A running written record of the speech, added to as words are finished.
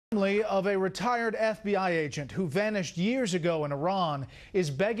Family of a retired FBI agent who vanished years ago in Iran is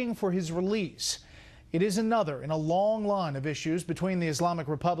begging for his release. It is another in a long line of issues between the Islamic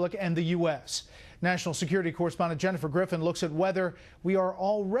Republic and the U.S. National security correspondent Jennifer Griffin looks at whether we are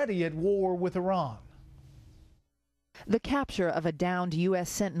already at war with Iran. The capture of a downed U.S.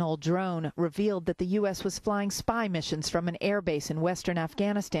 Sentinel drone revealed that the U.S. was flying spy missions from an airbase in western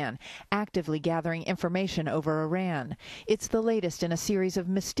Afghanistan, actively gathering information over Iran. It's the latest in a series of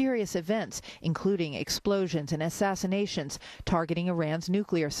mysterious events, including explosions and assassinations targeting Iran's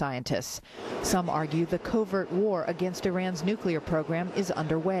nuclear scientists. Some argue the covert war against Iran's nuclear program is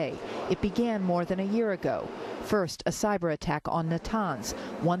underway. It began more than a year ago. First, a cyber attack on Natanz,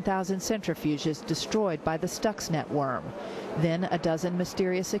 1,000 centrifuges destroyed by the Stuxnet worm. Then a dozen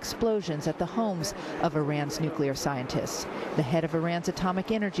mysterious explosions at the homes of Iran's nuclear scientists. The head of Iran's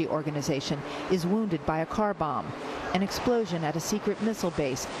atomic energy organization is wounded by a car bomb. An explosion at a secret missile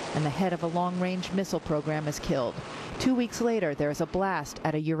base, and the head of a long-range missile program is killed. 2 weeks later, there is a blast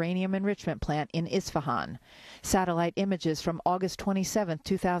at a uranium enrichment plant in Isfahan. Satellite images from August 27,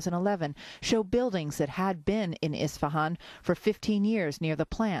 2011 show buildings that had been in Isfahan for 15 years near the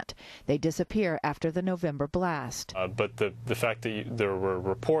plant. They disappear after the November blast. But the fact that there were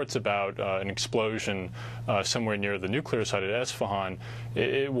reports about an explosion somewhere near the nuclear site at Isfahan,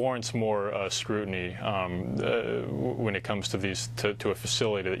 it warrants more scrutiny when it comes to to a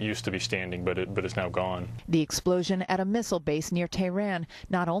facility that used to be standing but is now gone. The explosion at a missile base near Tehran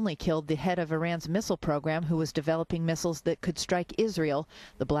not only killed the head of Iran's missile program, who was developing missiles that could strike Israel,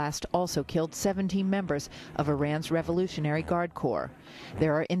 the blast also killed 17 members of Iran's Revolutionary Guard Corps.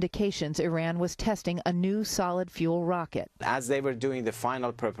 There are indications Iran was testing a new solid fuel rocket. As they were doing the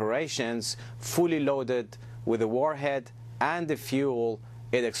final preparations, fully loaded with the warhead and the fuel,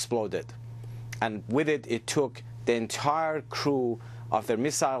 it exploded. And with it, it took the entire crew of their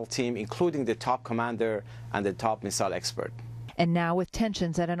missile team, including the top commander and the top missile expert. And now, with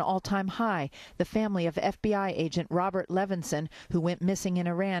tensions at an all-time high, the family of FBI agent Robert Levinson, who went missing in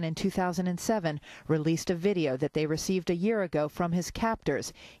Iran in 2007, released a video that they received a year ago from his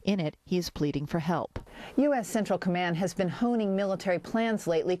captors. In it, he is pleading for help. U.S. Central Command has been honing military plans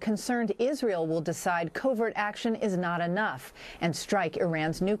lately, concerned Israel will decide covert action is not enough and strike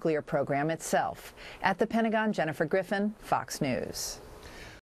Iran's nuclear program itself. At the Pentagon, Jennifer Griffin, Fox News.